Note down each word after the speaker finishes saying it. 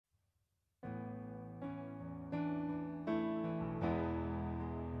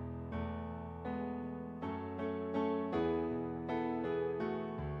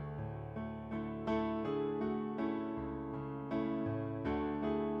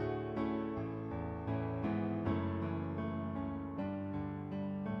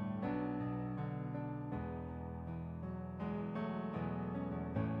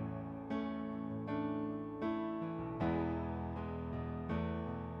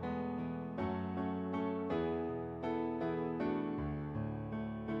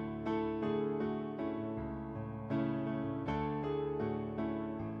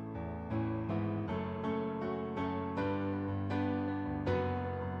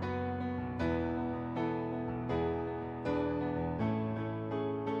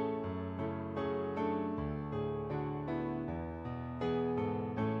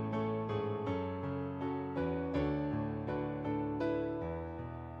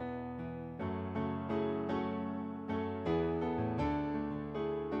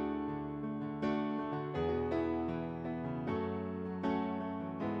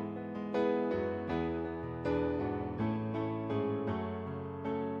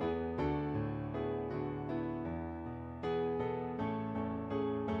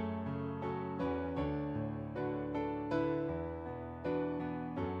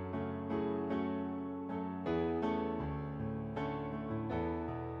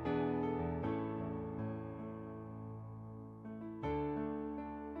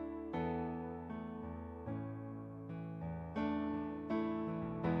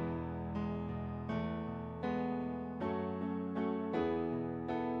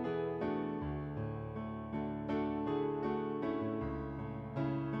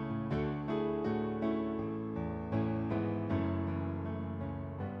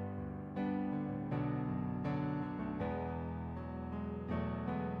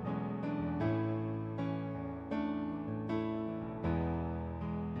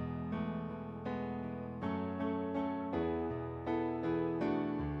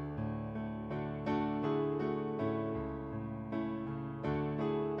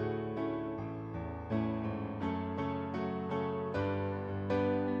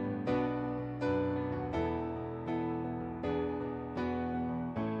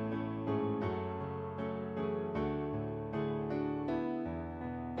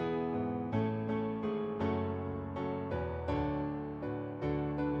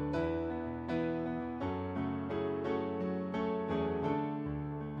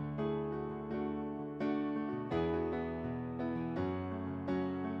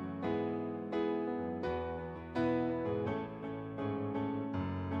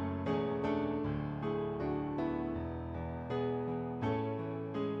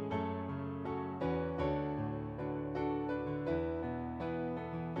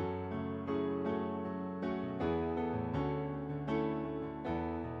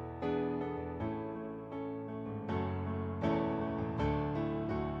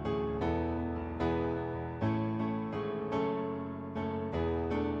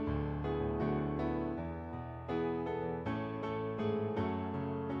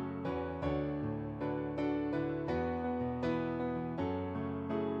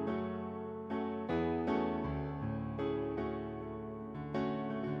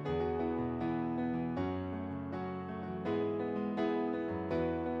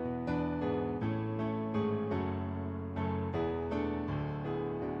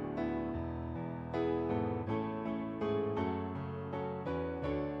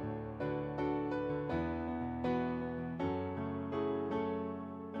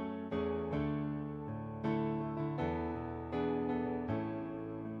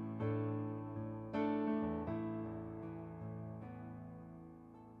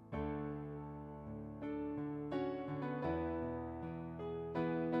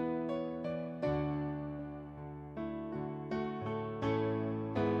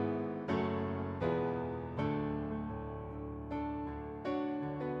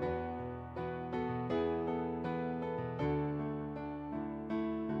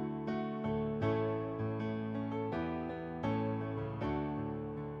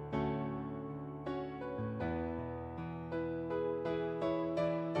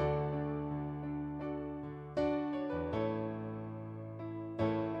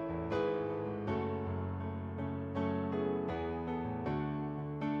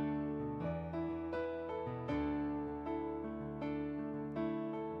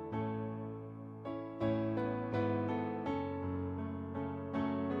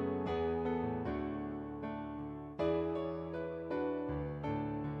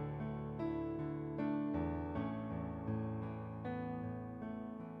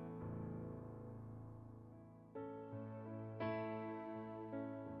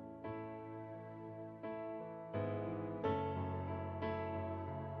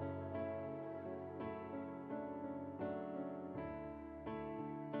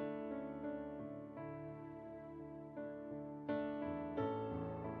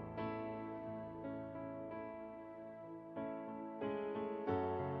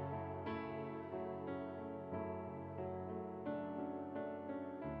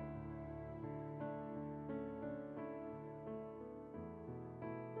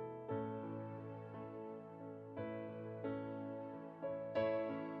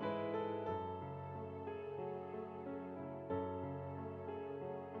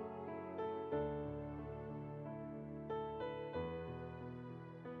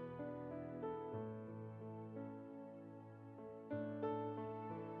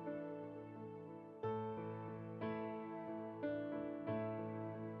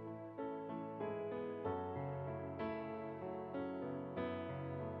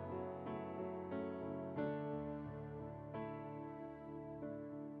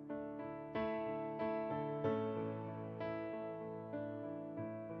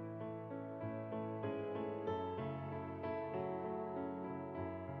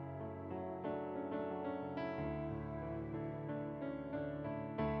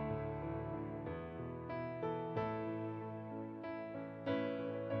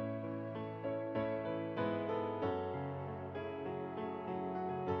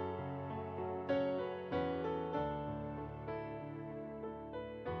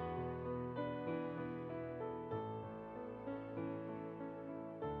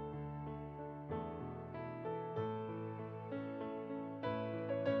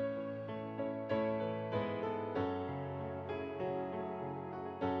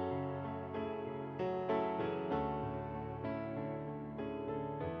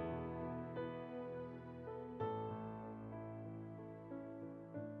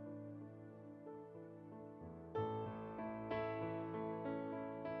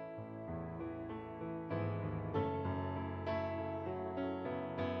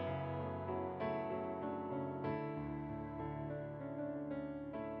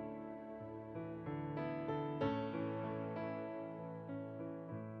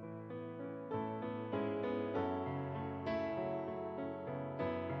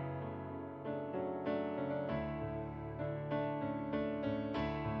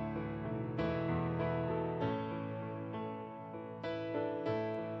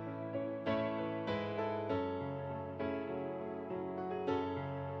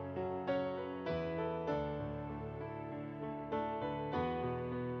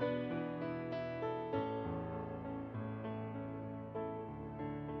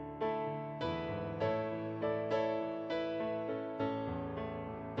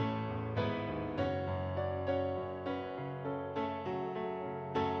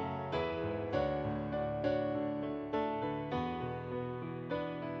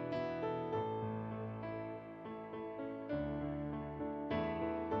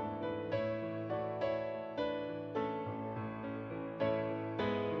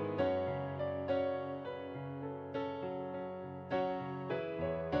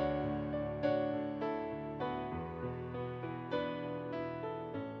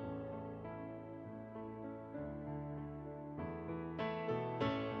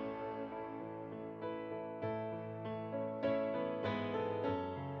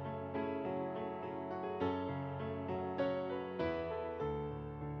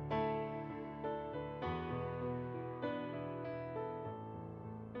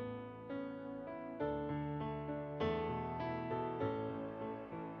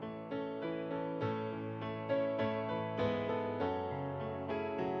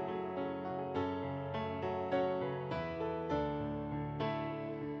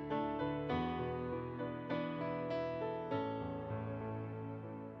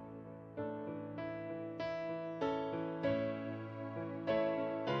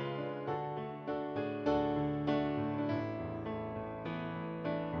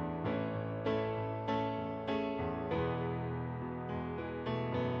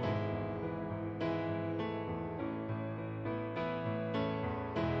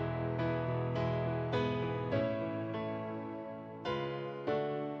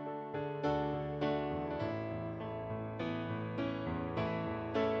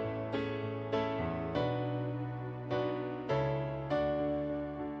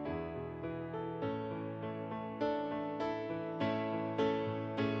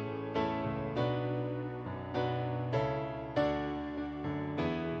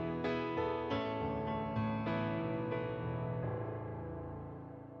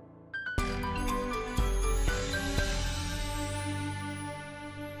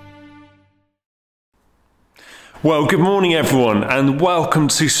Well, good morning everyone and welcome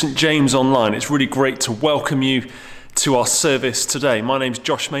to St James Online. It's really great to welcome you to our service today. My name's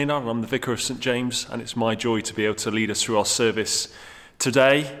Josh Maynard and I'm the Vicar of St James, and it's my joy to be able to lead us through our service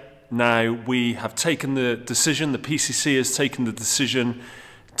today. Now, we have taken the decision, the PCC has taken the decision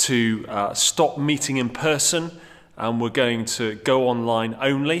to stop meeting in person, and we're going to go online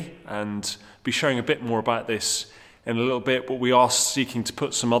only and be sharing a bit more about this in a little bit, but we are seeking to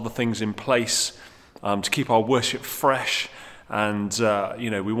put some other things in place to keep our worship fresh, and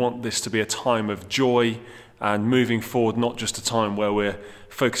we want this to be a time of joy and moving forward, not just a time where we're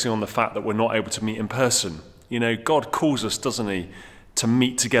focusing on the fact that we're not able to meet in person. You know, God calls us, doesn't he, to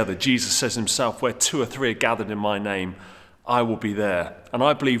meet together. Jesus says himself, where two or three are gathered in my name, I will be there. And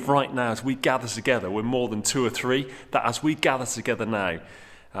I believe right now, as we gather together, we're more than two or three, that as we gather together now,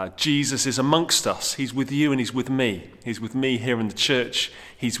 Jesus is amongst us. He's with you and he's with me. He's with me here in the church.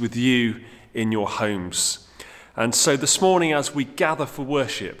 He's with you in your homes. And so this morning, as we gather for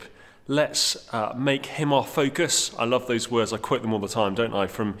worship, let's make him our focus. I love those words. I quote them all the time, don't I?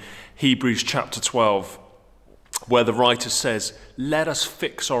 From Hebrews chapter 12, where the writer says, let us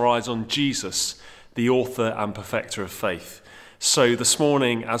fix our eyes on Jesus, the author and perfecter of faith. So this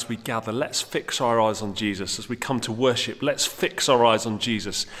morning, as we gather, let's fix our eyes on Jesus. As we come to worship, let's fix our eyes on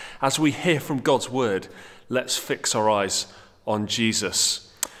Jesus. As we hear from God's word, let's fix our eyes on Jesus.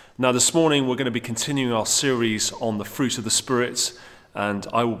 Now, this morning, we're going to be continuing our series on the fruit of the Spirit, and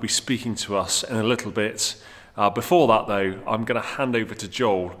I will be speaking to us in a little bit. Before that, though, I'm going to hand over to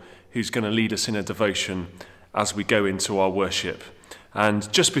Joel, who's going to lead us in a devotion as we go into our worship.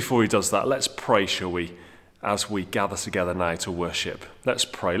 And just before he does that, let's pray, shall we, as we gather together now to worship. Let's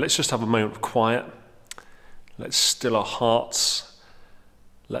pray. Let's just have a moment of quiet. Let's still our hearts.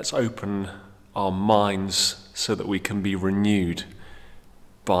 Let's open our minds so that we can be renewed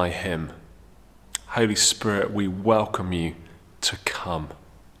by him. Holy Spirit, we welcome you to come.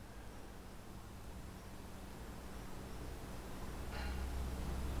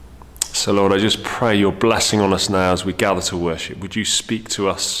 So Lord, I just pray your blessing on us now as we gather to worship. Would you speak to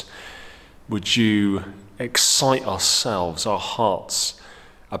us? Would you excite ourselves, our hearts,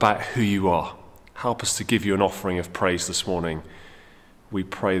 about who you are? Help us to give you an offering of praise this morning. We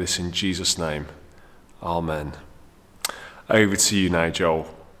pray this in Jesus' name. Amen. Over to you now, Joel.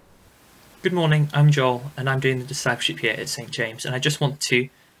 Good morning, I'm Joel, and I'm doing the discipleship here at St James, and I just want to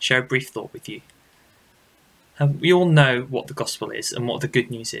share a brief thought with you. We all know what the gospel is and what the good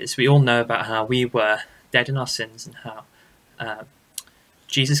news is. We all know about how we were dead in our sins and how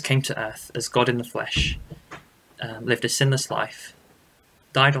Jesus came to earth as God in the flesh, lived a sinless life,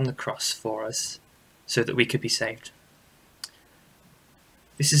 died on the cross for us so that we could be saved.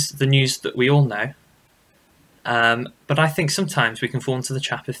 This is the news that we all know. But I think sometimes we can fall into the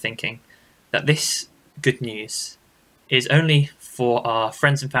trap of thinking that this good news is only for our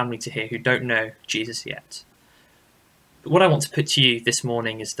friends and family to hear who don't know Jesus yet. But what I want to put to you this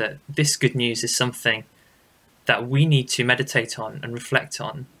morning is that this good news is something that we need to meditate on and reflect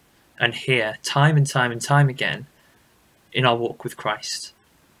on and hear time and time and time again in our walk with Christ.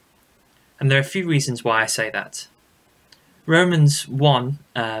 And there are a few reasons why I say that. Romans 1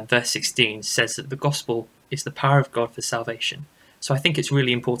 verse 16 says that the gospel is the power of God for salvation. So I think it's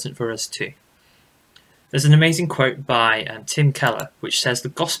really important for us too. There's an amazing quote by Tim Keller, which says the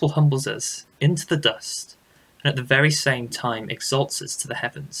gospel humbles us into the dust and at the very same time exalts us to the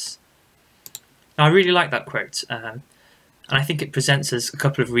heavens. Now, I really like that quote, and I think it presents us a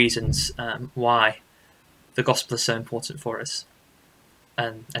couple of reasons why the gospel is so important for us.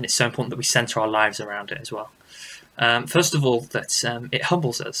 And it's so important that we centre our lives around it as well. First of all, that it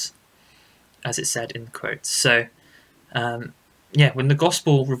humbles us, as it said in the quote. So, when the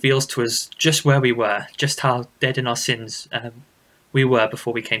gospel reveals to us just where we were, just how dead in our sins we were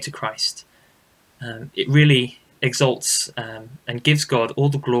before we came to Christ, it really exalts and gives God all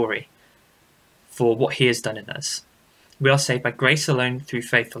the glory for what he has done in us. We are saved by grace alone, through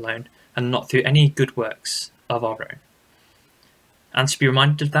faith alone, and not through any good works of our own. And to be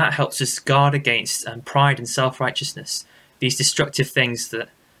reminded of that helps us guard against pride and self-righteousness, these destructive things that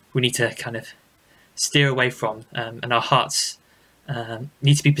we need to kind of steer away from, and our hearts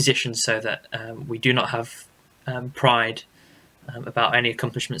need to be positioned so that we do not have pride about any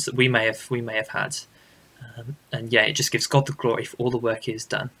accomplishments that we may have had. It just gives God the glory for all the work he has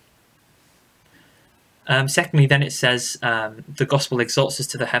done. Secondly, then it says the gospel exalts us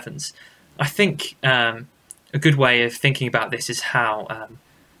to the heavens. I think a good way of thinking about this is how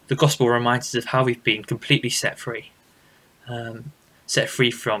the gospel reminds us of how we've been completely set free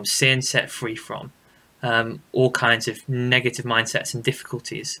from sin, set free from all kinds of negative mindsets and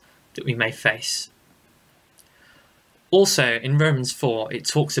difficulties that we may face. Also, in Romans 4, it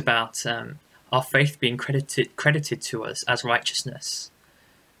talks about our faith being credited to us as righteousness.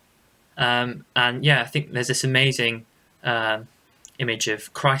 And yeah, I think there's this amazing image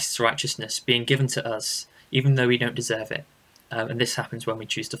of Christ's righteousness being given to us, even though we don't deserve it. And this happens when we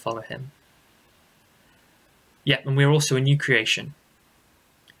choose to follow him. Yeah, and we're also a new creation.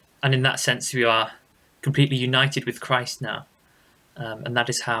 And in that sense, we are completely united with Christ now. And that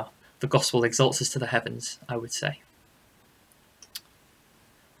is how the gospel exalts us to the heavens, I would say.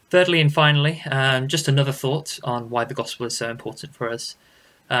 Thirdly and finally, just another thought on why the gospel is so important for us.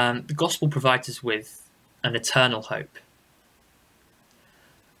 The gospel provides us with an eternal hope.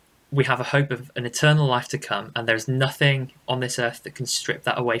 We have a hope of an eternal life to come, and there's nothing on this earth that can strip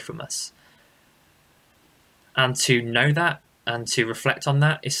that away from us. And to know that and to reflect on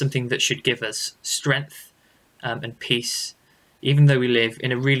that is something that should give us strength and peace, even though we live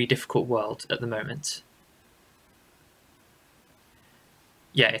in a really difficult world at the moment.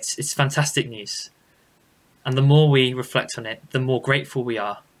 Yeah, it's fantastic news. And the more we reflect on it, the more grateful we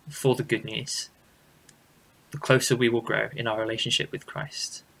are for the good news, the closer we will grow in our relationship with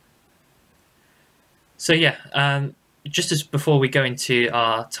Christ. So yeah, just as before we go into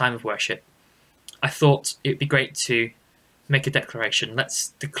our time of worship, I thought it'd be great to make a declaration. Let's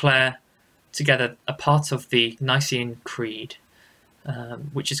declare together a part of the Nicene Creed,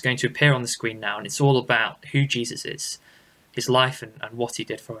 which is going to appear on the screen now, and it's all about who Jesus is, his life and what he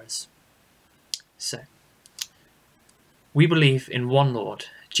did for us. So, we believe in one Lord,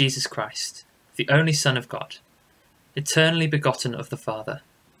 Jesus Christ, the only Son of God, eternally begotten of the Father,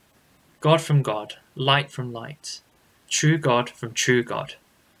 God from God, light from light, true God from true God,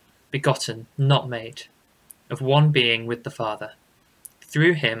 begotten, not made, of one being with the Father.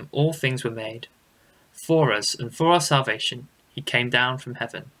 Through him all things were made. For us and for our salvation he came down from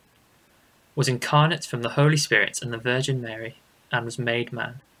heaven, was incarnate from the Holy Spirit and the Virgin Mary, and was made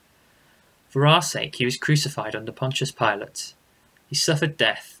man. For our sake he was crucified under Pontius Pilate. He suffered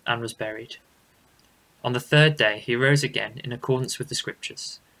death and was buried. On the third day he rose again in accordance with the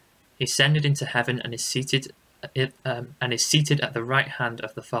Scriptures. He ascended into heaven and is seated at the right hand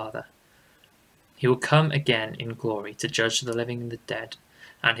of the Father. He will come again in glory to judge the living and the dead,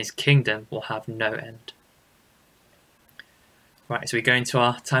 and his kingdom will have no end. Right, as we go into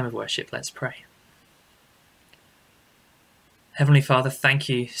our time of worship, let's pray. Heavenly Father, thank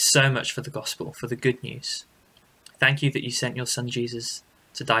you so much for the gospel, for the good news. Thank you that you sent your Son Jesus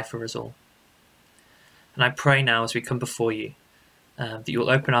to die for us all. And I pray now as we come before you, that you will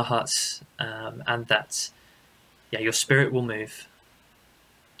open our hearts and that your Spirit will move.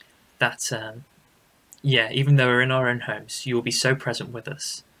 That, even though we're in our own homes, you will be so present with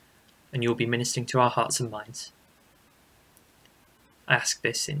us and you will be ministering to our hearts and minds. I ask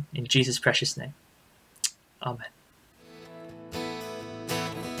this in Jesus' precious name. Amen.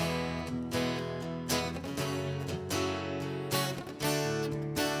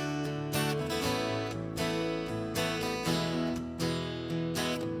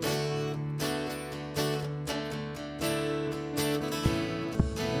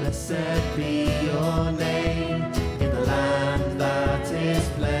 Blessed be your name in the land that is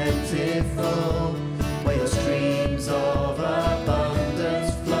plentiful, where your streams of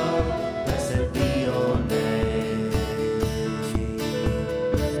abundance flow. Blessed be your name.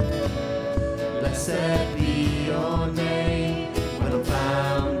 Blessed be your name when I'm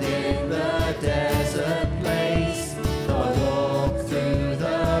found in the desert place. Though I walk through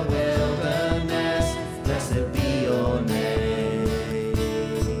the wilderness, blessed be your name.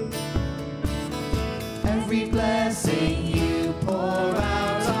 Every blessing you pour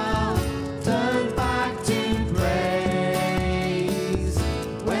out, I'll turn back to praise.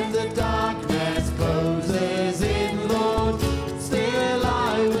 When the darkness closes in, Lord, still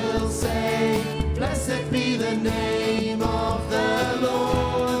I will say, blessed be the name of the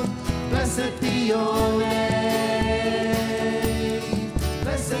Lord. Blessed be your name.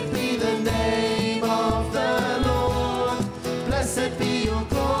 Blessed be the name of the Lord. Blessed be your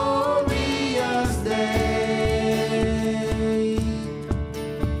glorious name.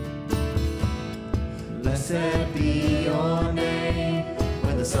 Blessed be your name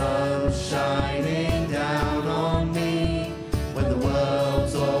when the sun's shining down on me, when the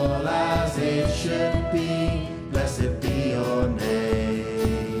world's all as it should be. Blessed be your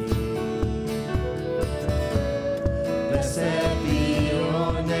name. Blessed be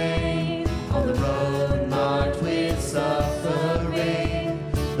your name on the road marked with suffering,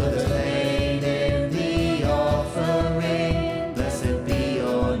 where there's pain in the offering. Blessed be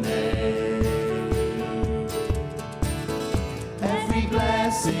your name.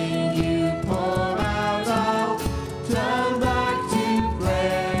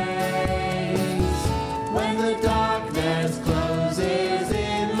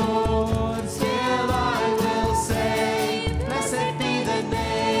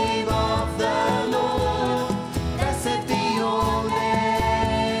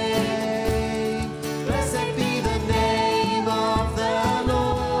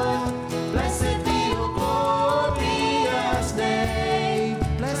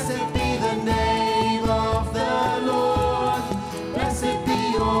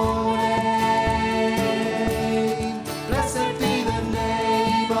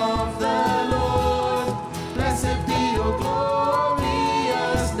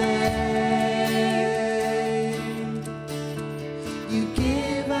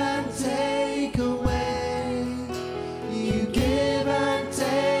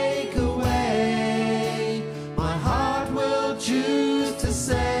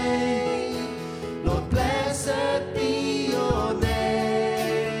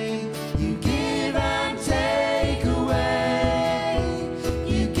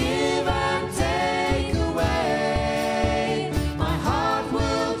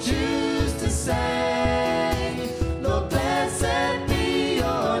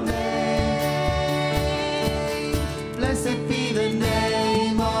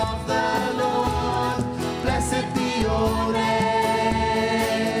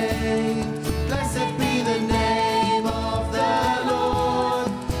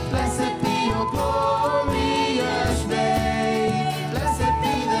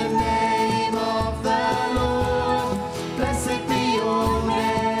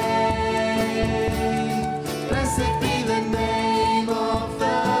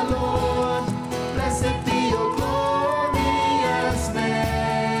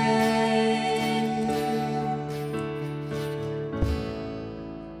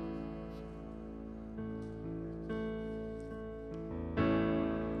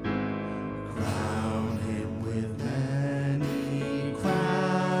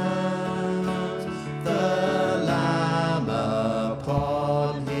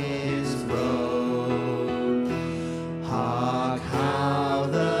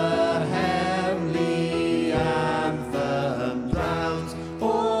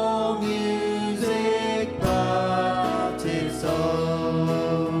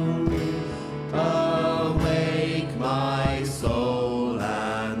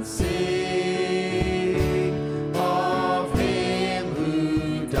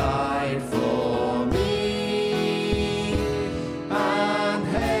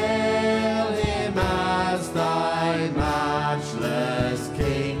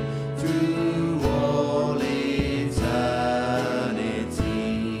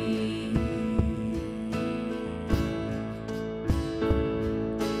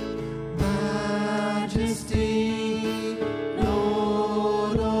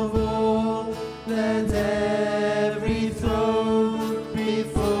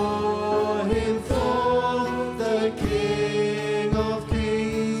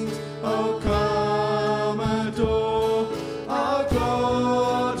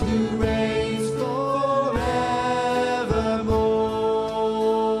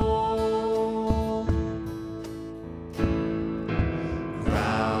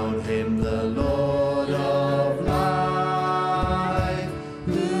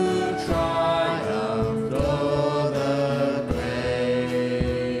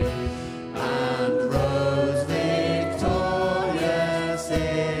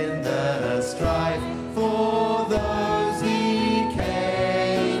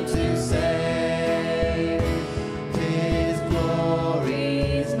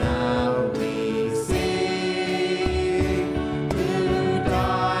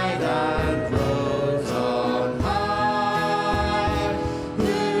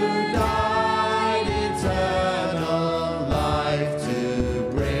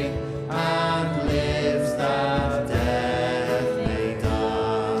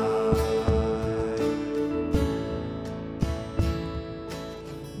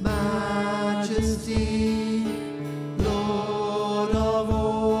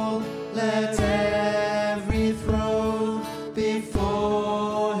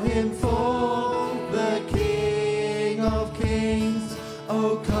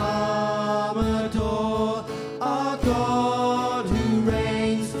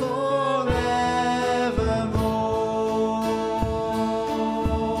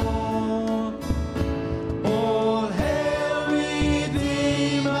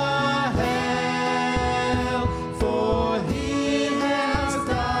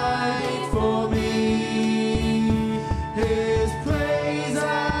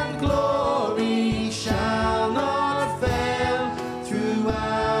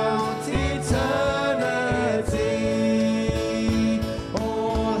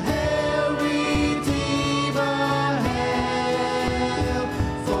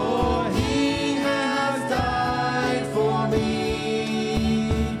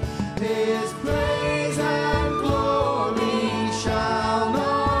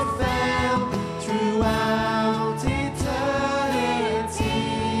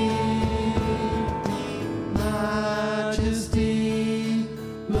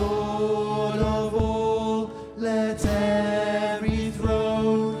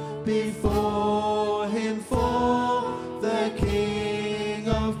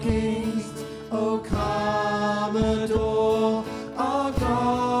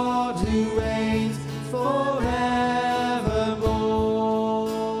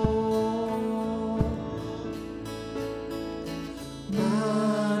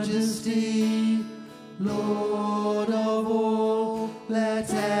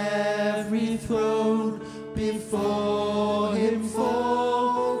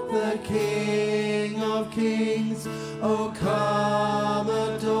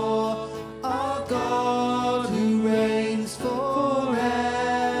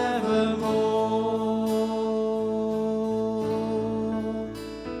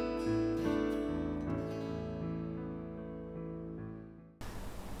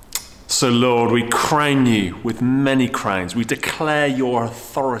 So Lord, we crown you with many crowns. We declare your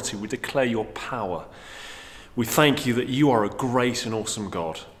authority. We declare your power. We thank you that you are a great and awesome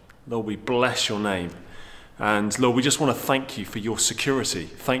God. Lord, we bless your name. And Lord, we just want to thank you for your security.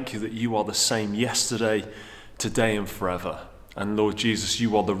 Thank you that you are the same yesterday, today and forever. And Lord Jesus,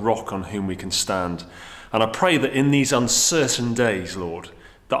 you are the rock on whom we can stand. And I pray that in these uncertain days, Lord,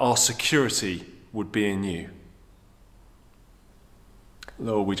 that our security would be in you.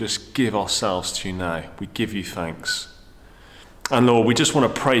 Lord, we just give ourselves to you now. We give you thanks. And Lord, we just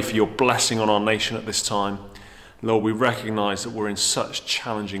want to pray for your blessing on our nation at this time. Lord, we recognize that we're in such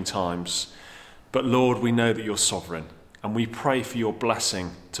challenging times. But Lord, we know that you're sovereign. And we pray for your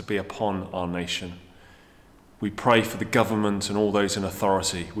blessing to be upon our nation. We pray for the government and all those in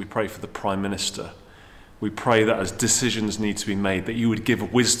authority. We pray for the Prime Minister. We pray that as decisions need to be made, that you would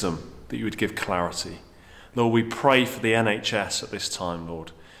give wisdom, that you would give clarity. Lord, we pray for the NHS at this time,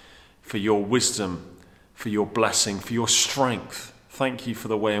 Lord, for your wisdom, for your blessing, for your strength. Thank you for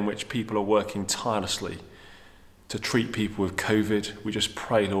the way in which people are working tirelessly to treat people with COVID. We just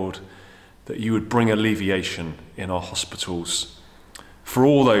pray, Lord, that you would bring alleviation in our hospitals. For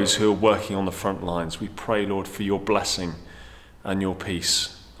all those who are working on the front lines, we pray, Lord, for your blessing and your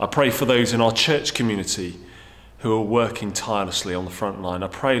peace. I pray for those in our church community who are working tirelessly on the front line. I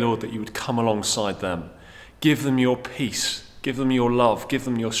pray, Lord, that you would come alongside them. Give them your peace, give them your love, give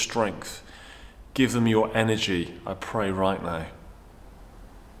them your strength, give them your energy, I pray right now.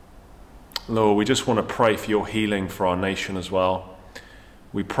 Lord, we just want to pray for your healing for our nation as well.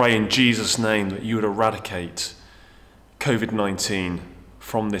 We pray in Jesus' name that you would eradicate COVID-19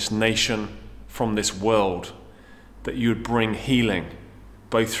 from this nation, from this world, that you would bring healing,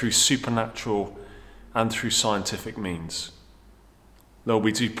 both through supernatural and through scientific means. Lord,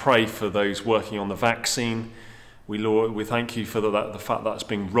 we do pray for those working on the vaccine. Lord, we thank you for the fact that it's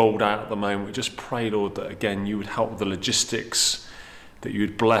being rolled out at the moment. We just pray, Lord, that again you would help with the logistics, that you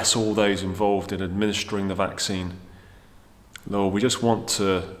would bless all those involved in administering the vaccine. Lord,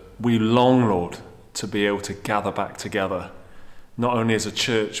 we long, Lord, to be able to gather back together, not only as a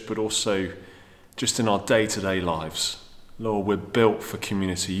church, but also just in our day-to-day lives. Lord, we're built for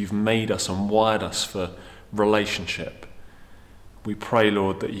community. You've made us and wired us for relationship. We pray,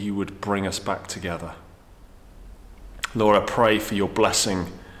 Lord, that you would bring us back together. Lord, I pray for your blessing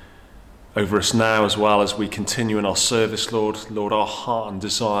over us now as well as we continue in our service, Lord. Lord, our heart and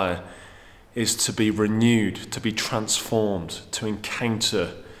desire is to be renewed, to be transformed, to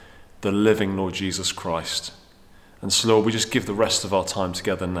encounter the living Lord Jesus Christ. And so, Lord, we just give the rest of our time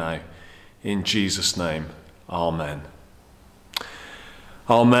together now. In Jesus' name, amen.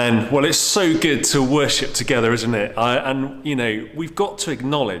 Amen. Well, it's so good to worship together, isn't it? We've got to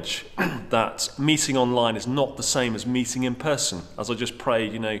acknowledge that meeting online is not the same as meeting in person. As I just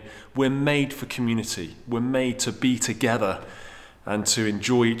prayed, we're made for community. We're made to be together and to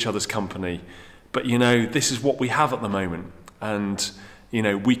enjoy each other's company. But, this is what we have at the moment. And,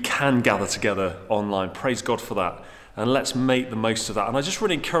 we can gather together online. Praise God for that. And let's make the most of that. And I just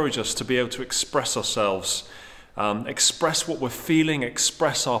really encourage us to be able to express ourselves, express what we're feeling,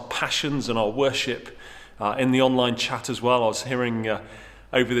 express our passions and our worship in the online chat as well. I was hearing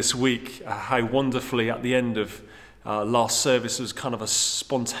over this week how wonderfully at the end of last service was kind of a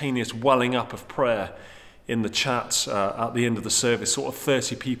spontaneous welling up of prayer in the chat at the end of the service, sort of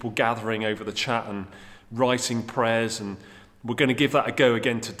 30 people gathering over the chat and writing prayers. And we're going to give that a go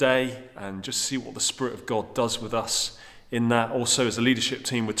again today and just see what the Spirit of God does with us in that. Also, as a leadership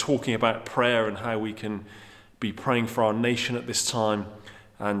team, we're talking about prayer and how we can be praying for our nation at this time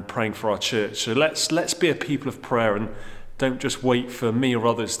and praying for our church. So let's be a people of prayer and don't just wait for me or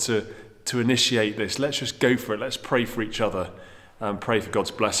others to initiate this. Let's just go for it. Let's pray for each other and pray for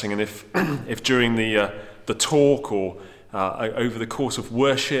God's blessing. And if during the talk or over the course of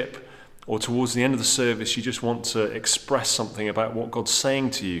worship or towards the end of the service you just want to express something about what God's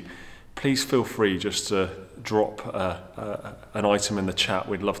saying to you, please feel free just to drop an item in the chat.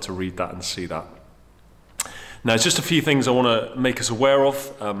 We'd love to read that and see that. Now, just a few things I want to make us aware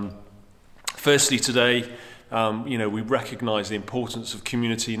of. Firstly, today, we recognise the importance of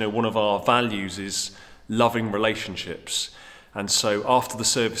community. One of our values is loving relationships. And so after the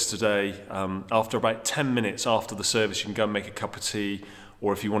service today, after about 10 minutes after the service, you can go and make a cup of tea,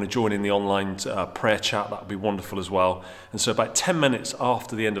 or if you want to join in the online prayer chat, that would be wonderful as well. And so about 10 minutes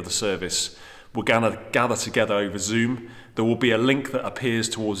after the end of the service, we're going to gather together over Zoom. There will be a link that appears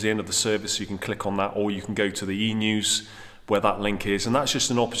towards the end of the service, so you can click on that, or you can go to the e-news where that link is. And that's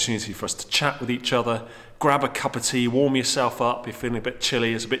just an opportunity for us to chat with each other, grab a cup of tea, warm yourself up. You're feeling a bit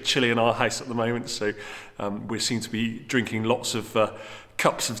chilly. It's a bit chilly in our house at the moment, so we seem to be drinking lots of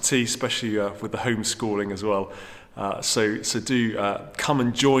cups of tea, especially with the homeschooling as well. So do come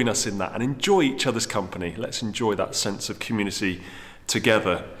and join us in that and enjoy each other's company. Let's enjoy that sense of community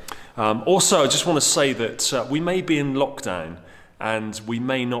together. Also, I just want to say that we may be in lockdown and we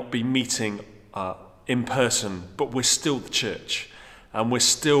may not be meeting in person, but we're still the church and we're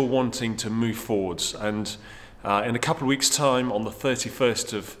still wanting to move forwards. And in a couple of weeks' time, on the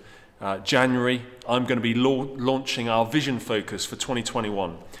 31st of January, I'm going to be launching our vision focus for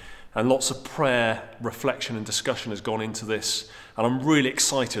 2021. And lots of prayer, reflection and discussion has gone into this. And I'm really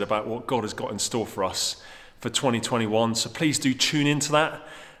excited about what God has got in store for us for 2021. So please do tune into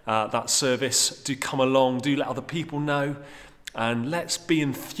that service. Do come along, do let other people know. And let's be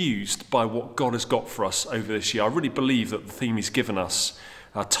enthused by what God has got for us over this year. I really believe that the theme he's given us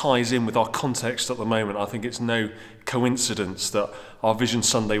ties in with our context at the moment. I think it's no coincidence that our Vision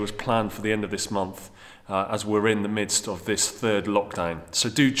Sunday was planned for the end of this month, as we're in the midst of this third lockdown. So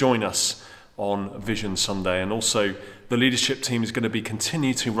do join us on Vision Sunday. And also the leadership team is going to be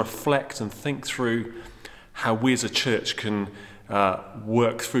continue to reflect and think through how we as a church can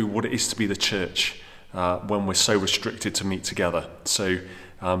work through what it is to be the church when we're so restricted to meet together. So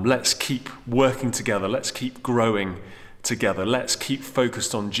let's keep working together. Let's keep growing together. Let's keep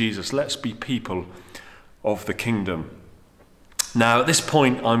focused on Jesus. Let's be people of the kingdom. Now, at this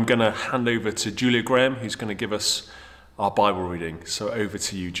point, I'm going to hand over to Julia Graham, who's going to give us our Bible reading. So over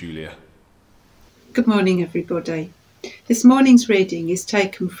to you, Julia. Good morning, everybody. This morning's reading is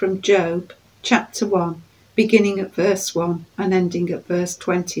taken from Job, chapter 1, beginning at verse 1 and ending at verse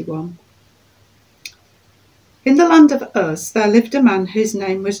 21. In the land of Uz there lived a man whose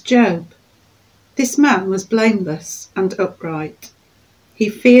name was Job. This man was blameless and upright. He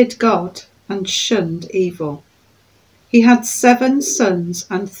feared God and shunned evil. He had 7 sons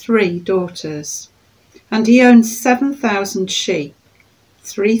and 3 daughters, and he owned 7,000 sheep,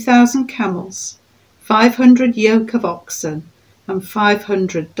 3,000 camels, 500 yoke of oxen, and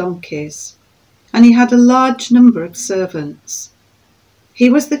 500 donkeys, and he had a large number of servants. He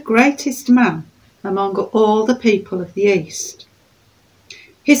was the greatest man among all the people of the East.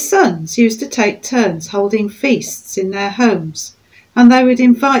 His sons used to take turns holding feasts in their homes, and they would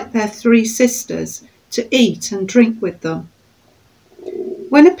invite their 3 sisters to eat and drink with them.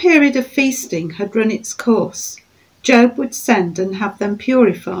 When a period of feasting had run its course, Job would send and have them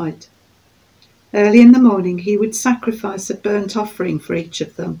purified. Early in the morning he would sacrifice a burnt offering for each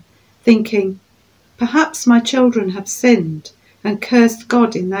of them, thinking, "Perhaps my children have sinned and cursed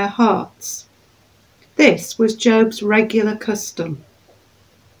God in their hearts." This was Job's regular custom.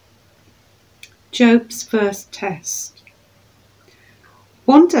 Job's first test.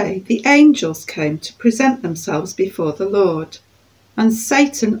 One day the angels came to present themselves before the Lord, and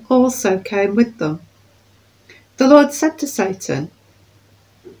Satan also came with them. The Lord said to Satan,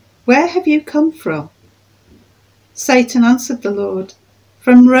 "Where have you come from?" Satan answered the Lord,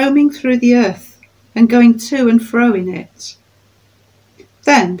 "From roaming through the earth and going to and fro in it."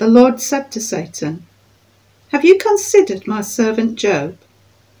 Then the Lord said to Satan, "Have you considered my servant Job?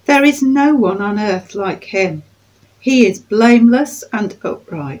 There is no one on earth like him. He is blameless and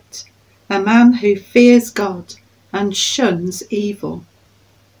upright, a man who fears God and shuns evil."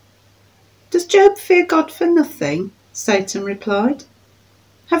 "Does Job fear God for nothing?" Satan replied.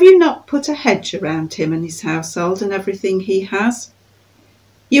 "Have you not put a hedge around him and his household and everything he has?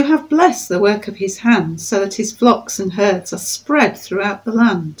 You have blessed the work of his hands so that his flocks and herds are spread throughout the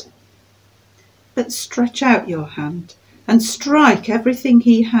land. But stretch out your hand and strike everything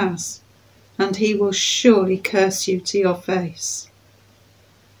he has, and he will surely curse you to your face."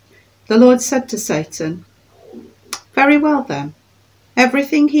 The Lord said to Satan, "Very well then,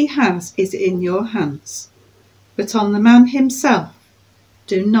 everything he has is in your hands, but on the man himself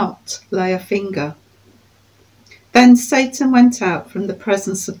do not lay a finger." Then Satan went out from the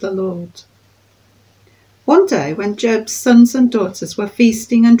presence of the Lord. One day when Job's sons and daughters were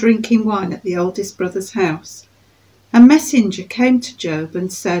feasting and drinking wine at the oldest brother's house, a messenger came to Job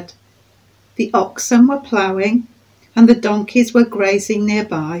and said, "The oxen were ploughing, and the donkeys were grazing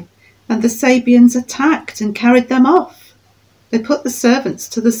nearby, and the Sabians attacked and carried them off. They put the servants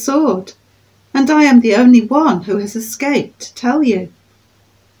to the sword, and I am the only one who has escaped to tell you."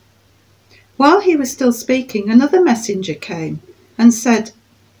 While he was still speaking, another messenger came and said,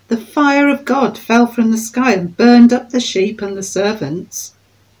 "The fire of God fell from the sky and burned up the sheep and the servants,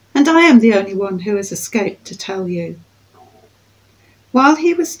 and I am the only one who has escaped to tell you." While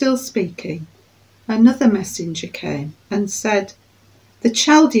he was still speaking, another messenger came and said, "The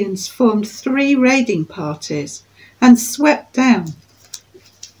Chaldeans formed 3 raiding parties and swept down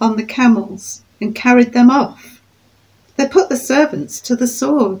on the camels and carried them off. They put the servants to the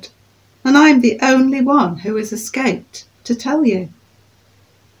sword, and I am the only one who has escaped to tell you."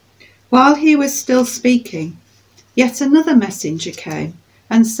 While he was still speaking, yet another messenger came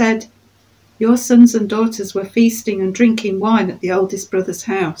and said, "Your sons and daughters were feasting and drinking wine at the oldest brother's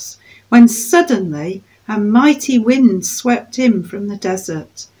house, when suddenly a mighty wind swept in from the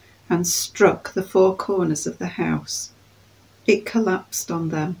desert and struck the four corners of the house. It collapsed on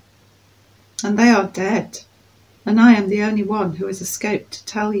them, and they are dead, and I am the only one who has escaped to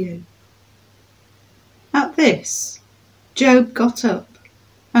tell you." At this, Job got up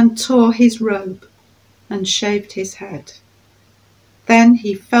and tore his robe and shaved his head. Then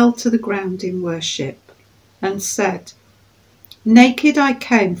he fell to the ground in worship and said, "Naked I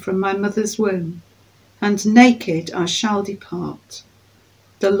came from my mother's womb, and naked I shall depart.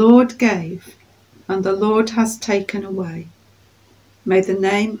 The Lord gave, and the Lord has taken away. May the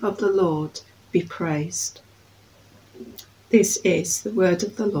name of the Lord be praised." This is the word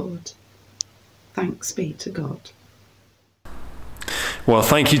of the Lord. Thanks be to God. Well,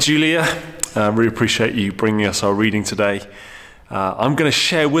 thank you, Julia. I really appreciate you bringing us our reading today. I'm going to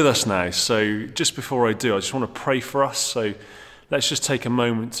share with us now. So just before I do, I just want to pray for us. So let's just take a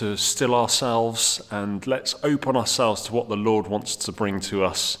moment to still ourselves and let's open ourselves to what the Lord wants to bring to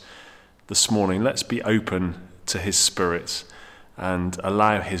us this morning. Let's be open to his Spirit and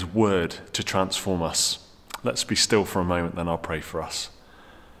allow his word to transform us. Let's be still for a moment, then I'll pray for us.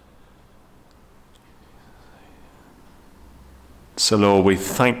 So Lord, we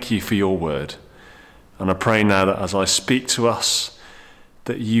thank you for your word. And I pray now that as I speak to us,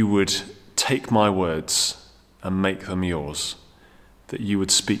 that you would take my words and make them yours. That you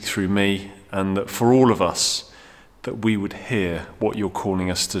would speak through me, and that for all of us, that we would hear what you're calling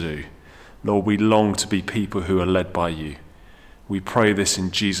us to do. Lord, we long to be people who are led by you. We pray this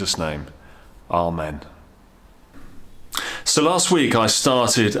in Jesus' name. Amen. So last week I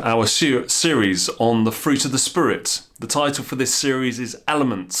started our series on the fruit of the Spirit. The title for this series is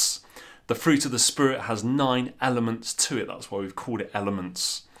Elements. The fruit of the Spirit has 9 elements to it. That's why we've called it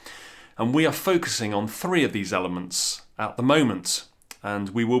Elements. And we are focusing on 3 of these elements at the moment. And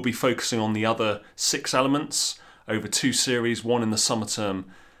we will be focusing on the other 6 elements over 2 series, one in the summer term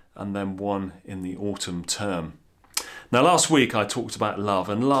and then one in the autumn term. Now last week I talked about love,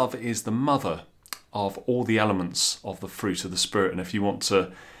 and love is the mother of all the elements of the fruit of the Spirit. And if you want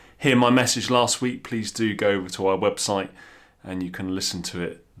to hear my message last week, please do go over to our website and you can listen to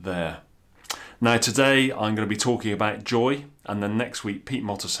it there. Now today I'm going to be talking about joy, and then next week Pete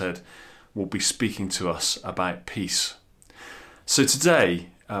Mottershead will be speaking to us about peace. So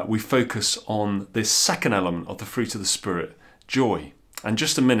today we focus on this second element of the fruit of the Spirit, joy. And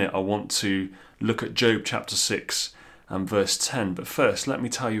just a minute I want to look at Job chapter 6 and verse 10. But first let me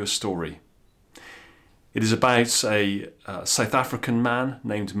tell you a story. It is about a South African man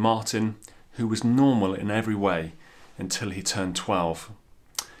named Martin who was normal in every way until he turned 12.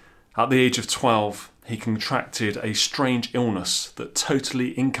 At the age of 12, he contracted a strange illness that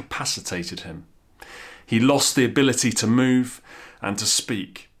totally incapacitated him. He lost the ability to move and to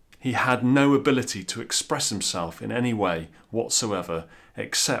speak. He had no ability to express himself in any way whatsoever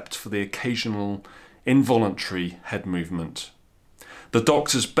except for the occasional involuntary head movement. The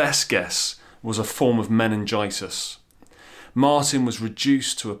doctor's best guess was a form of meningitis. Martin was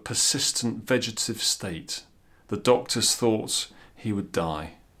reduced to a persistent vegetative state. The doctors thought he would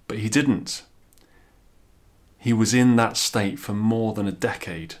die, but he didn't. He was in that state for more than a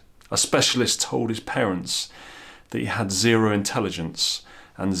decade. A specialist told his parents that he had 0 intelligence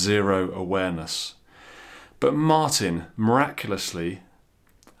and 0 awareness. But Martin miraculously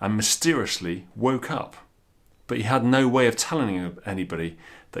and mysteriously woke up. But he had no way of telling anybody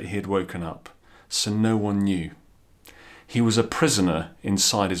that he had woken up, so no one knew. He was a prisoner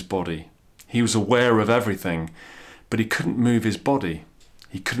inside his body. He was aware of everything, but he couldn't move his body.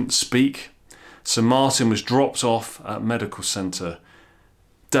 He couldn't speak. So Martin was dropped off at medical centre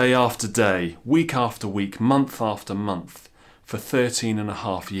day after day, week after week, month after month, for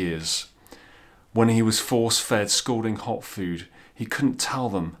 13.5 years. When he was force-fed scalding hot food, he couldn't tell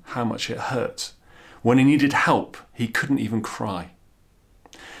them how much it hurt. When he needed help, he couldn't even cry.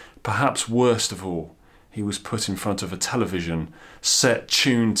 Perhaps worst of all, he was put in front of a television set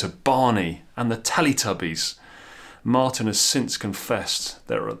tuned to Barney and the Teletubbies. Martin has since confessed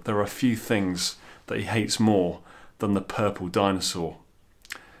there are few things that he hates more than the purple dinosaur.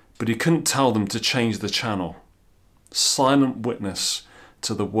 But he couldn't tell them to change the channel. Silent witness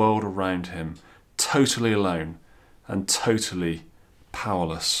to the world around him, totally alone and totally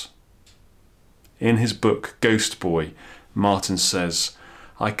powerless. In his book Ghost Boy, Martin says,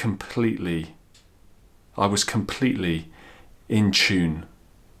 "I completely I was completely in tune.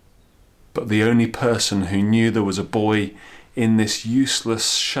 But the only person who knew there was a boy in this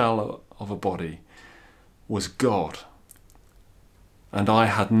useless shell of a body was God. And I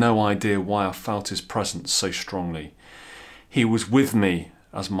had no idea why I felt his presence so strongly. He was with me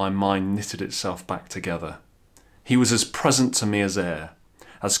as my mind knitted itself back together. He was as present to me as air,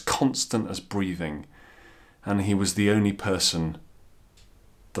 as constant as breathing, and he was the only person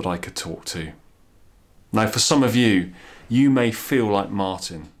that I could talk to. Now, for some of you, you may feel like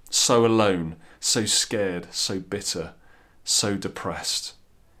Martin, so alone, so scared, so bitter, so depressed.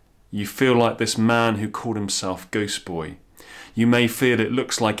 You feel like this man who called himself Ghost Boy. You may feel it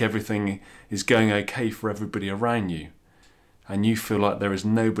looks like everything is going okay for everybody around you, and you feel like there is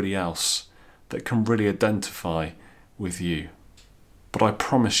nobody else that can really identify with you. But I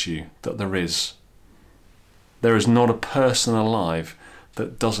promise you that there is. There is not a person alive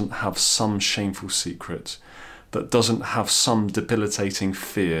that doesn't have some shameful secret, that doesn't have some debilitating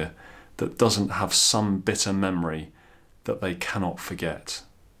fear, that doesn't have some bitter memory that they cannot forget.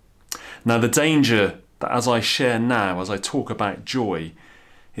 Now, the danger that as I share now, as I talk about joy,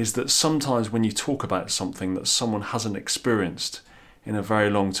 is that sometimes when you talk about something that someone hasn't experienced in a very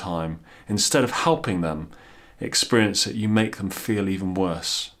long time, instead of helping them experience it, you make them feel even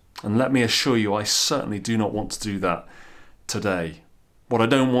worse. And let me assure you, I certainly do not want to do that today. What I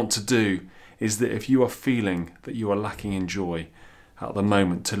don't want to do is that if you are feeling that you are lacking in joy at the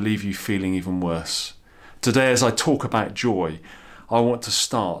moment, to leave you feeling even worse. Today, as I talk about joy, I want to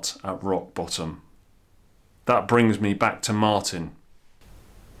start at rock bottom. That brings me back to Martin.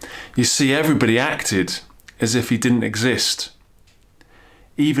 You see, everybody acted as if he didn't exist.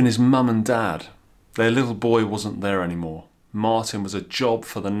 Even his mum and dad. Their little boy wasn't there anymore. Martin was a job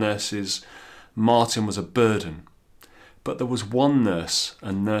for the nurses. Martin was a burden. But there was one nurse,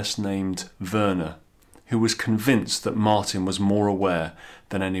 a nurse named Werner, who was convinced that Martin was more aware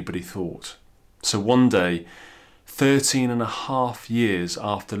than anybody thought. So one day, 13.5 years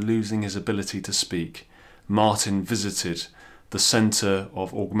after losing his ability to speak, Martin visited the Centre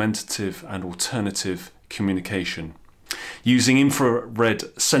of Augmentative and Alternative Communication. Using infrared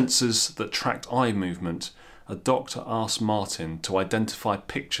sensors that tracked eye movement, a doctor asked Martin to identify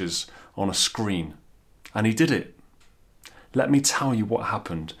pictures on a screen. And he did it. Let me tell you what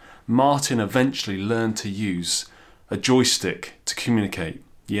happened. Martin eventually learned to use a joystick to communicate.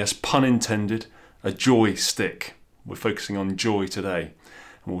 Yes, pun intended, a joystick. We're focusing on joy today,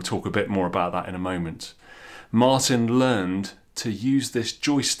 and we'll talk a bit more about that in a moment. Martin learned to use this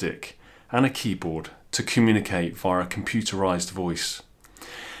joystick and a keyboard to communicate via a computerized voice.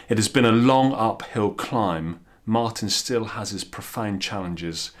 It has been a long uphill climb. Martin still has his profound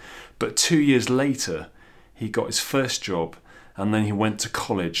challenges, but 2 years later, he got his first job, and then he went to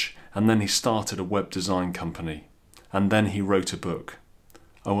college, and then he started a web design company, and then he wrote a book.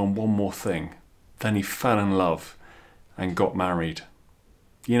 Oh, and one more thing. Then he fell in love and got married.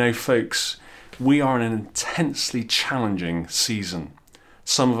 You know, folks, we are in an intensely challenging season.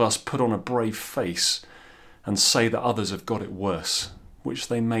 Some of us put on a brave face and say that others have got it worse, which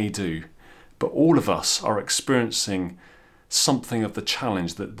they may do, but all of us are experiencing something of the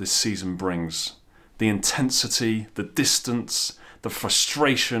challenge that this season brings. The intensity, the distance, the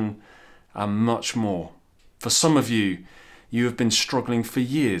frustration, and much more. For some of you, you have been struggling for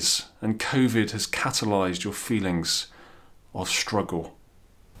years, and COVID has catalysed your feelings of struggle.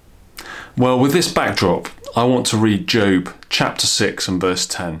 Well, with this backdrop, I want to read Job chapter 6 and verse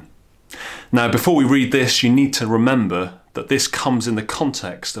 10. Now, before we read this, you need to remember that this comes in the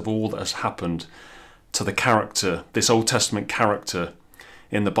context of all that has happened to the character, this Old Testament character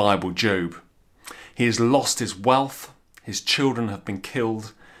in the Bible, Job. He has lost his wealth, his children have been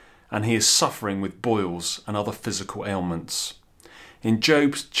killed, and he is suffering with boils and other physical ailments. In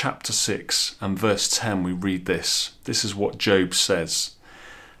Job chapter 6 and verse 10 we read this. This is what Job says.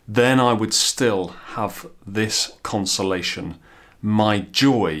 Then I would still have this consolation, my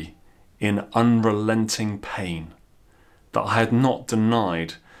joy in unrelenting pain, that I had not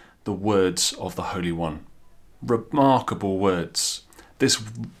denied the words of the Holy One. Remarkable words. This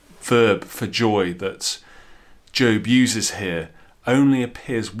verb for joy that Job uses here only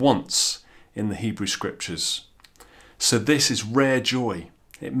appears once in the Hebrew Scriptures. So this is rare joy.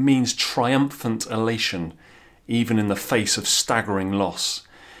 It means triumphant elation, even in the face of staggering loss.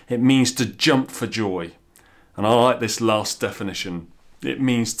 It means to jump for joy. And I like this last definition. It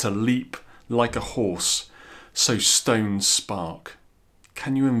means to leap like a horse, so stones spark.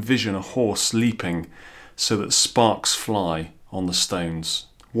 Can you envision a horse leaping so that sparks fly on the stones?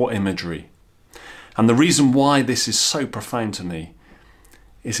 What imagery. And the reason why this is so profound to me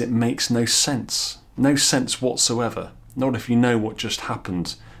is it makes no sense. No sense whatsoever, not if you know what just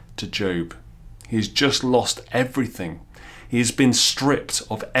happened to Job. He's just lost everything. He has been stripped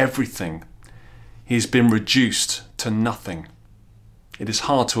of everything. He has been reduced to nothing. It is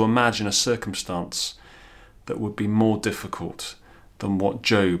hard to imagine a circumstance that would be more difficult than what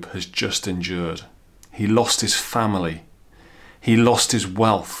Job has just endured. He lost his family. He lost his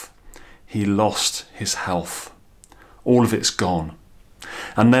wealth. He lost his health. All of it's gone.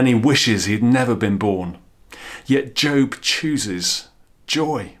 And then he wishes he'd never been born. Yet Job chooses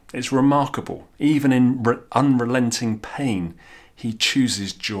joy. It's remarkable. Even in unrelenting pain, he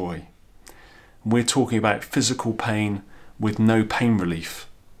chooses joy. We're talking about physical pain with no pain relief.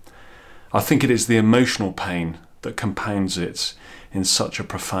 I think it is the emotional pain that compounds it in such a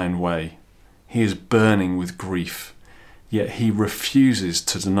profound way. He is burning with grief, yet he refuses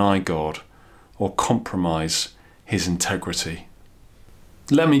to deny God or compromise his integrity.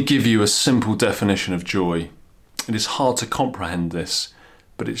 Let me give you a simple definition of joy. It is hard to comprehend this,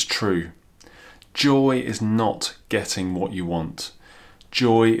 but it's true. Joy is not getting what you want.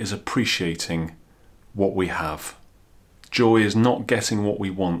 Joy is appreciating what we have. Joy is not getting what we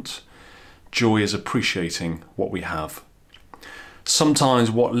want. Joy is appreciating what we have.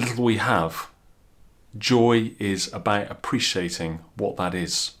 Sometimes what little we have, joy is about appreciating what that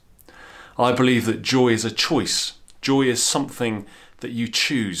is. I believe that joy is a choice. Joy is something that you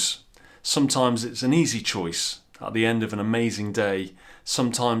choose. Sometimes it's an easy choice at the end of an amazing day.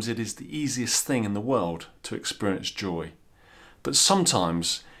 Sometimes it is the easiest thing in the world to experience joy. But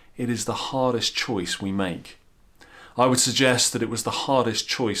sometimes it is the hardest choice we make. I would suggest that it was the hardest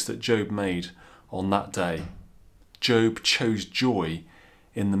choice that Job made on that day. Job chose joy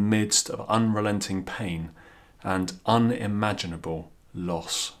in the midst of unrelenting pain and unimaginable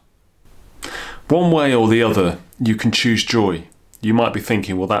loss. One way or the other, you can choose joy. You might be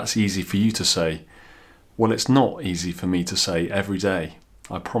thinking, well, that's easy for you to say. Well, it's not easy for me to say every day.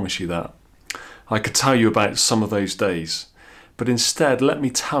 I promise you that. I could tell you about some of those days, but instead, let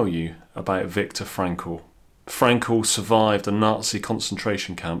me tell you about Viktor Frankl. Frankl survived a Nazi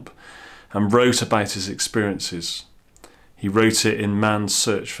concentration camp and wrote about his experiences. He wrote it in Man's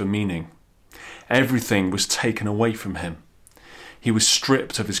Search for Meaning. Everything was taken away from him. He was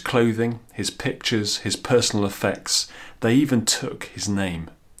stripped of his clothing, his pictures, his personal effects. They even took his name.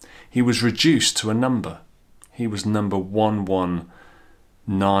 He was reduced to a number. He was number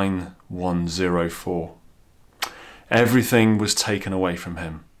 119104. Everything was taken away from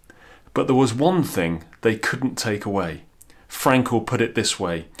him. But there was one thing they couldn't take away. Frankl put it this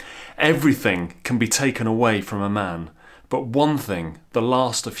way: everything can be taken away from a man, but one thing, the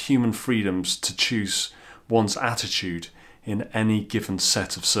last of human freedoms to choose one's attitude in any given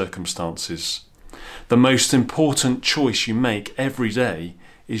set of circumstances. The most important choice you make every day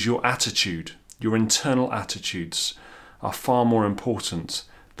is your attitude. Your internal attitudes are far more important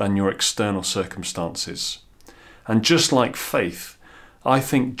than your external circumstances. And just like faith, I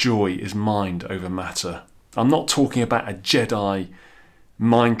think joy is mind over matter. I'm not talking about a Jedi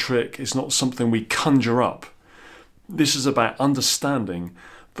mind trick. It's not something we conjure up. This is about understanding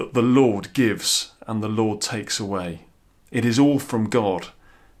that the Lord gives and the Lord takes away. It is all from God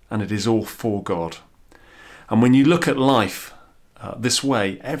and it is all for God. And when you look at life this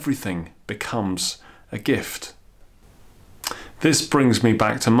way, everything becomes a gift. This brings me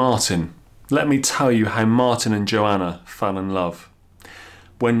back to Martin. Let me tell you how Martin and Joanna fell in love.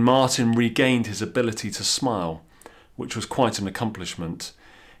 When Martin regained his ability to smile, which was quite an accomplishment,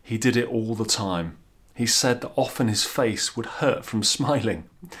 he did it all the time. He said that often his face would hurt from smiling,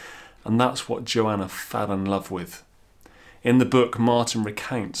 and that's what Joanna fell in love with. In the book, Martin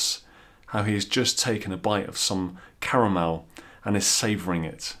recounts how he has just taken a bite of some caramel and is savouring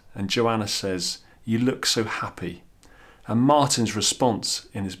it, and Joanna says, "You look so happy." And Martin's response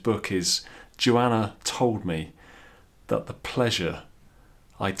in his book is, "Joanna told me that the pleasure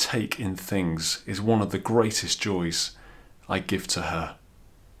I take in things is one of the greatest joys I give to her."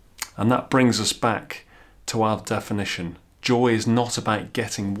 And that brings us back to our definition. Joy is not about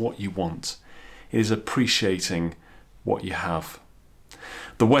getting what you want. It is appreciating what you have.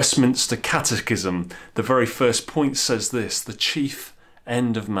 The Westminster Catechism, the very first point says this: the chief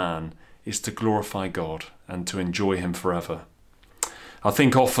end of man is to glorify God and to enjoy him forever. I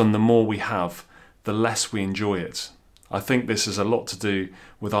think often the more we have, the less we enjoy it. I think this has a lot to do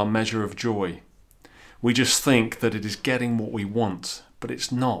with our measure of joy. We just think that it is getting what we want, but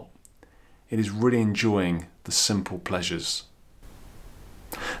it's not. It is really enjoying the simple pleasures.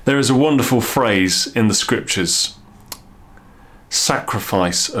 There is a wonderful phrase in the scriptures: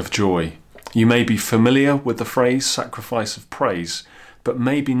 sacrifice of joy. You may be familiar with the phrase sacrifice of praise. but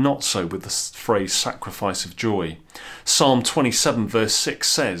maybe not so with the phrase sacrifice of joy. Psalm 27 verse 6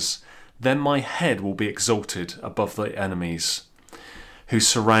 says, "Then my head will be exalted above the enemies who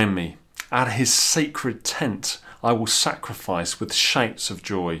surround me. At his sacred tent I will sacrifice with shouts of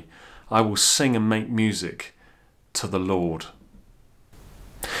joy. I will sing and make music to the Lord."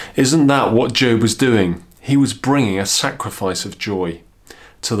 Isn't that what Job was doing? He was bringing a sacrifice of joy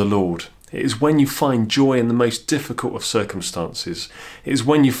to the Lord. It is when you find joy in the most difficult of circumstances. It is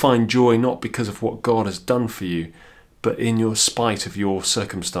when you find joy not because of what God has done for you, but in your spite of your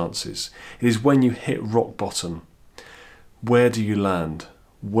circumstances. It is when you hit rock bottom. Where do you land?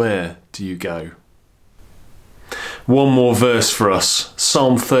 Where do you go? One more verse for us.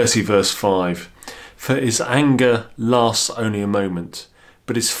 Psalm 30 verse 5. "For his anger lasts only a moment,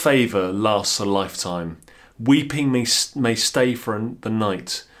 but his favour lasts a lifetime. Weeping may stay for the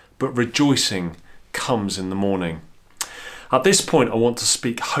night, but rejoicing comes in the morning." At this point, I want to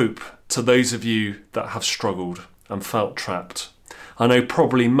speak hope to those of you that have struggled and felt trapped. I know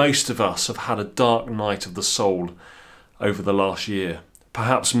probably most of us have had a dark night of the soul over the last year.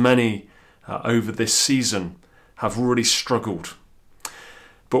 Perhaps many over this season have really struggled.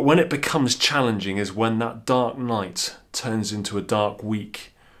 But when it becomes challenging is when that dark night turns into a dark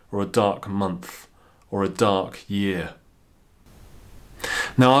week or a dark month or a dark year.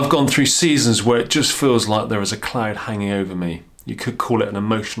 Now, I've gone through seasons where it just feels like there is a cloud hanging over me. You could call it an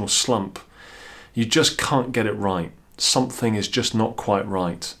emotional slump. You just can't get it right. Something is just not quite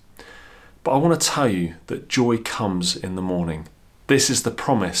right. But I want to tell you that joy comes in the morning. This is the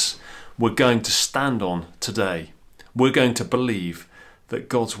promise we're going to stand on today. We're going to believe that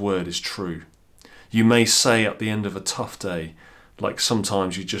God's word is true. You may say at the end of a tough day, like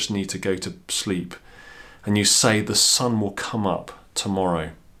sometimes you just need to go to sleep, and you say the sun will come up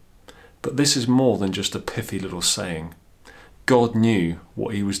tomorrow. But this is more than just a pithy little saying. God knew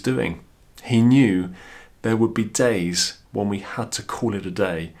what he was doing. He knew there would be days when we had to call it a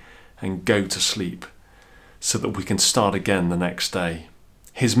day and go to sleep so that we can start again the next day.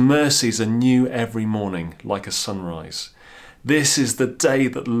 His mercies are new every morning like a sunrise. This is the day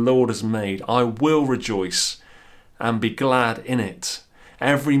that the Lord has made. I will rejoice and be glad in it.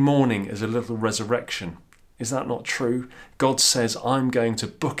 Every morning is a little resurrection. Is that not true? God says, I'm going to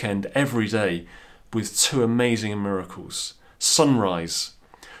bookend every day with two amazing miracles. Sunrise.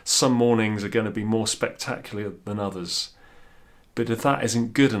 Some mornings are going to be more spectacular than others. But if that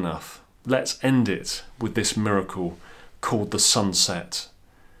isn't good enough, let's end it with this miracle called the sunset.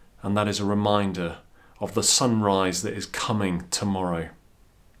 And that is a reminder of the sunrise that is coming tomorrow.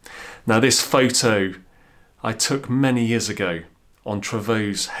 Now, this photo I took many years ago on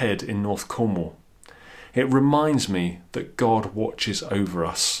Trevose Head in North Cornwall. It reminds me that God watches over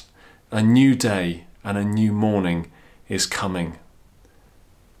us. A new day and a new morning is coming.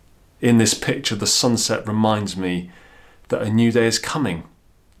 In this picture, the sunset reminds me that a new day is coming,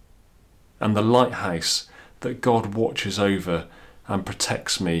 and the lighthouse that God watches over and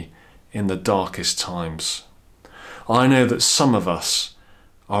protects me in the darkest times. I know that some of us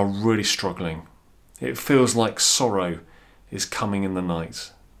are really struggling. It feels like sorrow is coming in the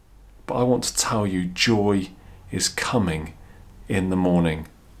night. But I want to tell you, joy is coming in the morning.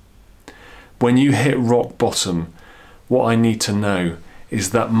 When you hit rock bottom, what I need to know is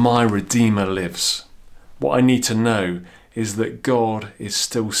that my Redeemer lives. What I need to know is that God is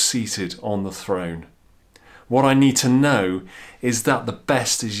still seated on the throne. What I need to know is that the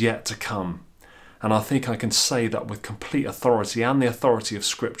best is yet to come. And I think I can say that with complete authority and the authority of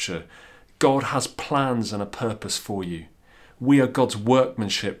Scripture. God has plans and a purpose for you. We are God's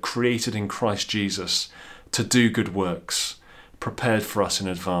workmanship created in Christ Jesus to do good works, prepared for us in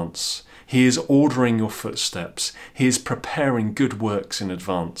advance. He is ordering your footsteps. He is preparing good works in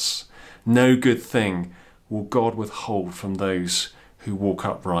advance. No good thing will God withhold from those who walk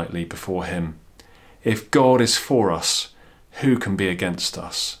uprightly before him. If God is for us, who can be against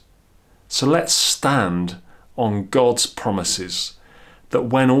us? So let's stand on God's promises that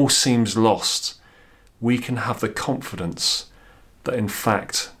when all seems lost, we can have the confidence that in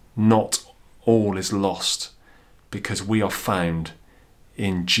fact not all is lost because we are found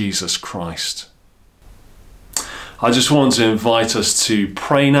in Jesus Christ. I just want to invite us to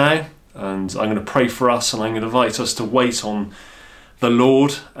pray now, and I'm going to pray for us, and I'm going to invite us to wait on the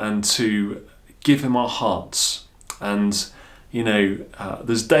Lord and to give him our hearts. And you know,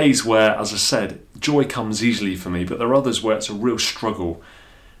 there's days where, as I said, joy comes easily for me, but there are others where it's a real struggle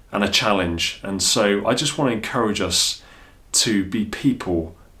and a challenge. And so I just want to encourage us to be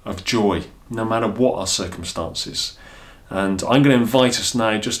people of joy, no matter what our circumstances. And I'm going to invite us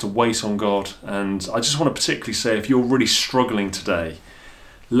now just to wait on God. And I just want to particularly say, if you're really struggling today,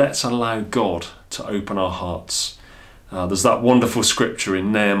 let's allow God to open our hearts. There's that wonderful scripture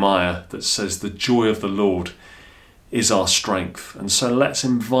in Nehemiah that says the joy of the Lord is our strength. And so let's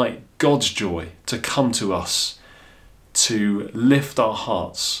invite God's joy to come to us, to lift our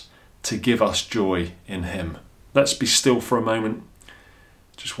hearts, to give us joy in him. Let's be still for a moment.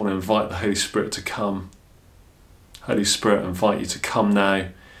 Just want to invite the Holy Spirit to come. Holy Spirit, I invite you to come now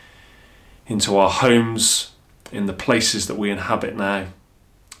into our homes, in the places that we inhabit now.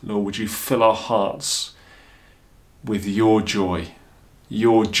 Lord, would you fill our hearts with your joy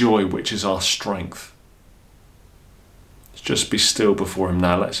which is our strength. Let's just be still before him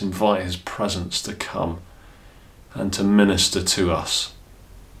now. Let's invite his presence to come and to minister to us.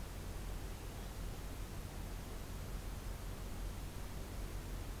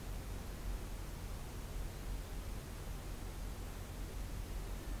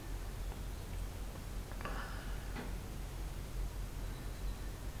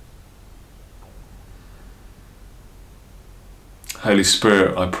 Holy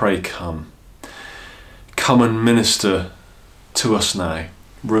Spirit, I pray, come. Come and minister to us now.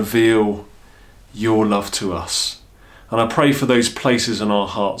 Reveal your love to us. And I pray for those places in our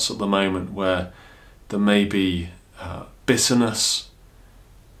hearts at the moment where there may be bitterness,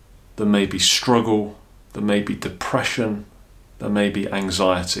 there may be struggle, there may be depression, there may be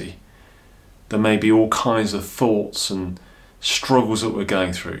anxiety, there may be all kinds of thoughts and struggles that we're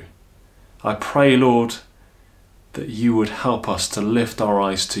going through. I pray, Lord, that you would help us to lift our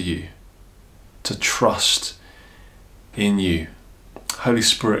eyes to you, to trust in you. Holy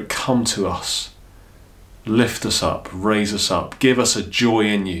Spirit, come to us, lift us up, raise us up, give us a joy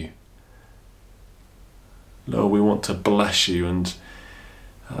in you. Lord, we want to bless you, and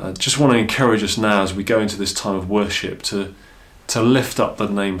just want to encourage us now as we go into this time of worship to lift up the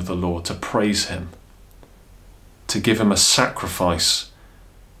name of the Lord, to praise him, to give him a sacrifice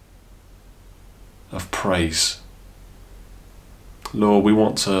of praise. Lord, we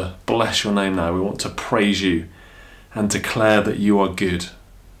want to bless your name now. We want to praise you and declare that you are good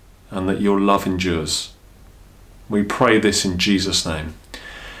and that your love endures. We pray this in Jesus' name.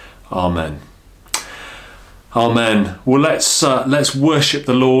 Amen. Amen. Well, let's worship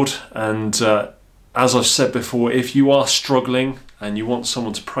the Lord. And as I've said before, if you are struggling and you want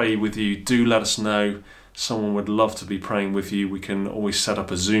someone to pray with you, do let us know. Someone would love to be praying with you. We can always set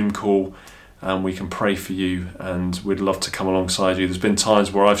up a Zoom call and we can pray for you, and we'd love to come alongside you. There's been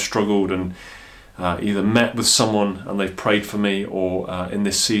times where I've struggled and either met with someone and they've prayed for me, or in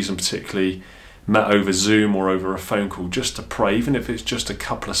this season particularly met over Zoom or over a phone call just to pray, even if it's just a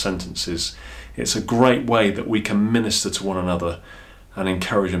couple of sentences. It's a great way that we can minister to one another and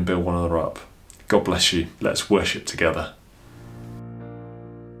encourage and build one another up. God bless you. Let's worship together.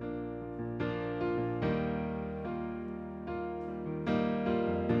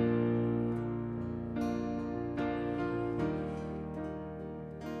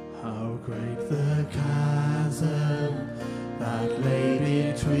 How great the chasm that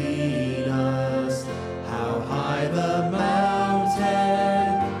lay between us, how high the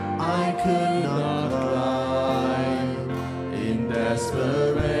mountain I could not climb. In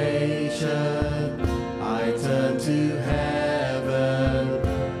desperation I turned to heaven.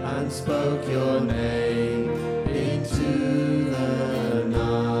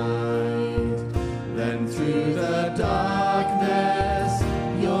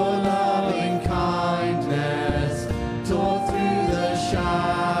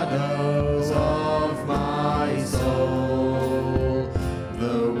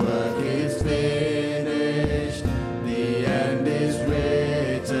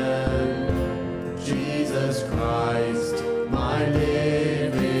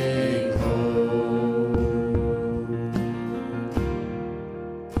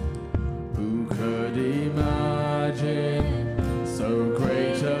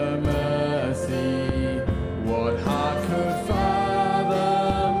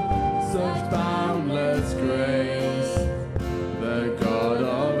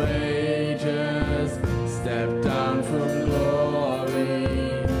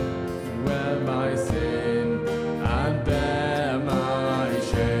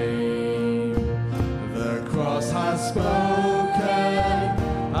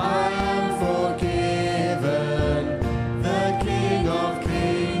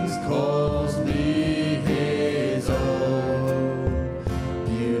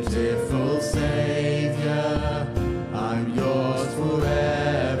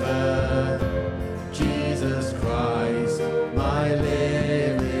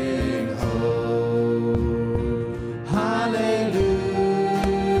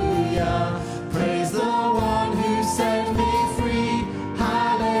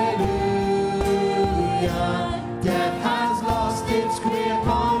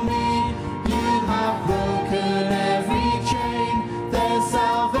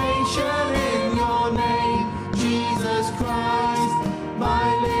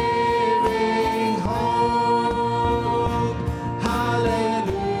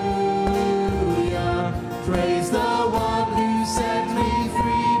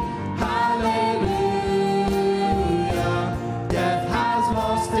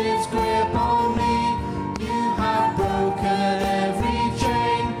 its grip on me. You have broken every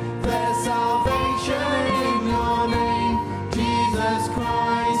chain. There's salvation in your name, Jesus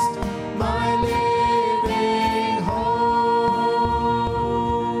Christ, my living hope.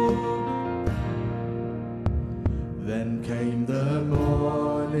 Then came the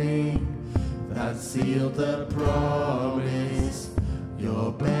morning that sealed the promise.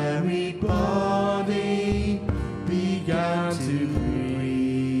 Your buried body began to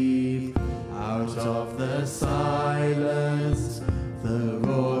breathe. Out of the silence, the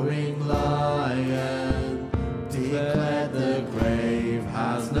roaring lion declared the grave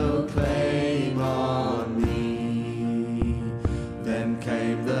has no claim on me. Then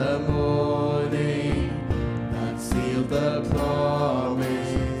came the morning that sealed the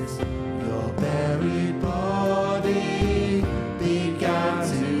promise. Your buried body began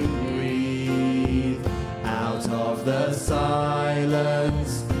to breathe. Out of the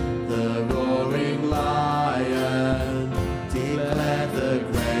silence, the roaring lion declared the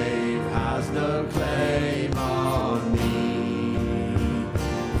grave has no claim on me.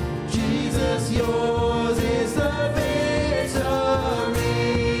 Jesus, yours is the victory.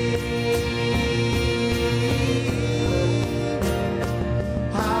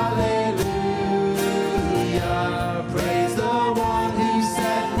 Hallelujah, praise the one who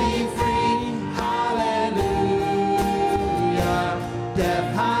set me free. Hallelujah,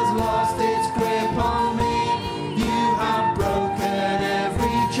 death has lost its grip on me. You have broken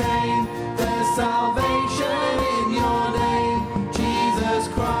every chain. There's salvation in your name, Jesus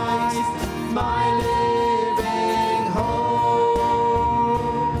Christ, my living hope.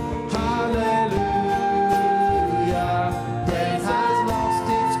 Hallelujah, death has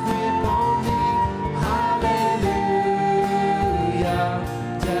lost its grip on me. Hallelujah,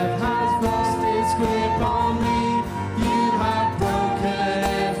 death has lost its grip on me. You have broken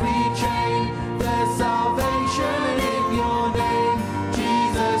every chain. There's salvation in your name,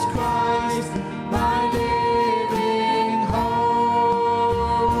 Jesus Christ, my living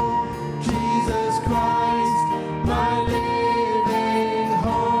hope. Jesus Christ, my living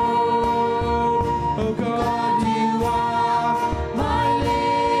hope. Oh God, you are my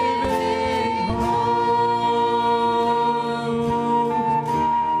living hope.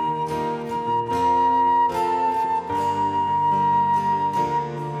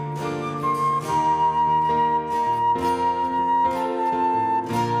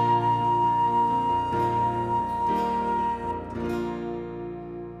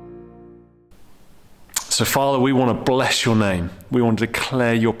 So, Father, we want to bless your name. We want to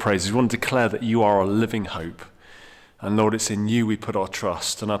declare your praises. We want to declare that you are our living hope. And Lord, it's in you we put our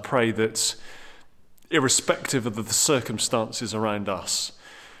trust. And I pray that irrespective of the circumstances around us,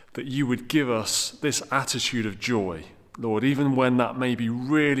 that you would give us this attitude of joy. Lord, even when that may be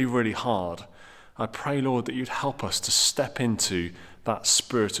really, really hard, I pray, Lord, that you'd help us to step into that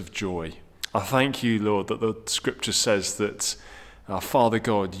spirit of joy. I thank you, Lord, that the scripture says that Father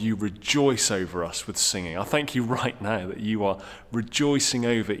God, you rejoice over us with singing. I thank you right now that you are rejoicing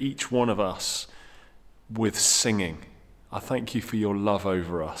over each one of us with singing. I thank you for your love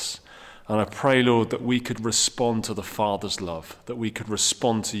over us. And I pray, Lord, that we could respond to the Father's love, that we could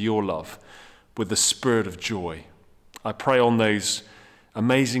respond to your love with the spirit of joy. I pray on those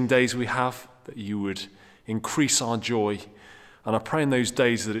amazing days we have that you would increase our joy. And I pray in those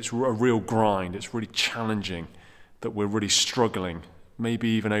days that it's a real grind, it's really challenging, that we're really struggling, maybe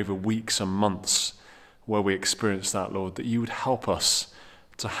even over weeks and months where we experience that, Lord, that you would help us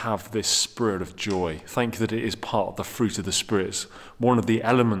to have this spirit of joy. Thank you that it is part of the fruit of the Spirit. It's one of the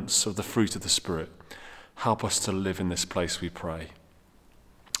elements of the fruit of the Spirit. Help us to live in this place, we pray.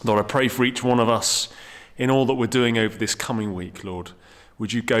 Lord, I pray for each one of us in all that we're doing over this coming week, Lord.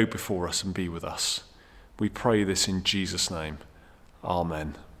 Would you go before us and be with us? We pray this in Jesus' name.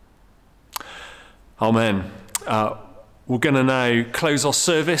 Amen. Amen. We're going to now close our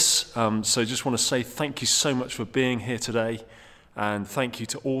service. So just want to say thank you so much for being here today. And thank you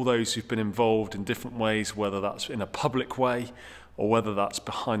to all those who've been involved in different ways, whether that's in a public way or whether that's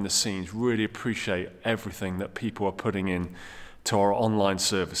behind the scenes. Really appreciate everything that people are putting in to our online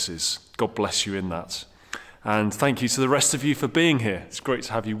services. God bless you in that. And thank you to the rest of you for being here. It's great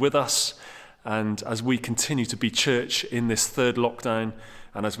to have you with us. And as we continue to be church in this third lockdown,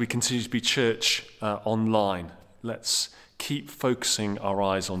 and as we continue to be church online, let's keep focusing our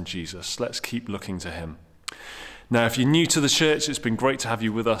eyes on Jesus. Let's keep looking to him. Now, if you're new to the church, it's been great to have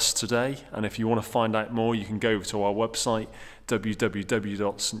you with us today. And if you want to find out more, you can go over to our website,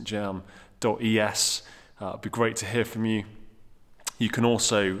 www.stjam.es. It'd be great to hear from you. You can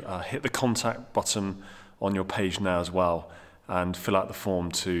also hit the contact button on your page now as well, and fill out the form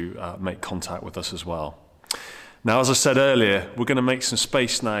to make contact with us as well. Now, as I said earlier, we're going to make some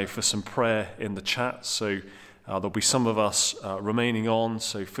space now for some prayer in the chat. So there'll be some of us remaining on,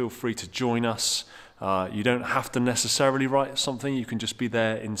 so feel free to join us. You don't have to necessarily write something. You can just be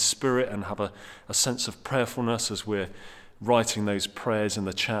there in spirit and have a sense of prayerfulness as we're writing those prayers in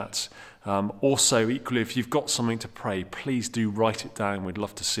the chat. Also, equally, if you've got something to pray, please do write it down. We'd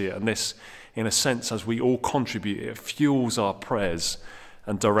love to see it. And this, in a sense, as we all contribute, it fuels our prayers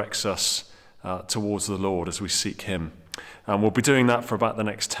and directs us towards the Lord as we seek him. And we'll be doing that for about the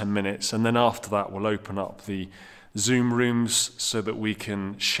next 10 minutes. And then after that, we'll open up the Zoom rooms so that we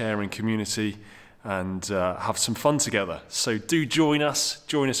can share in community and have some fun together. So do join us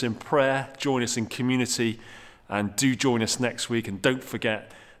in prayer, join us in community, and do join us next week. And don't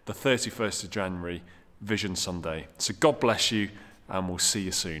forget the 31st of January, Vision Sunday. So God bless you, and we'll see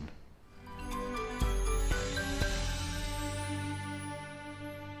you soon.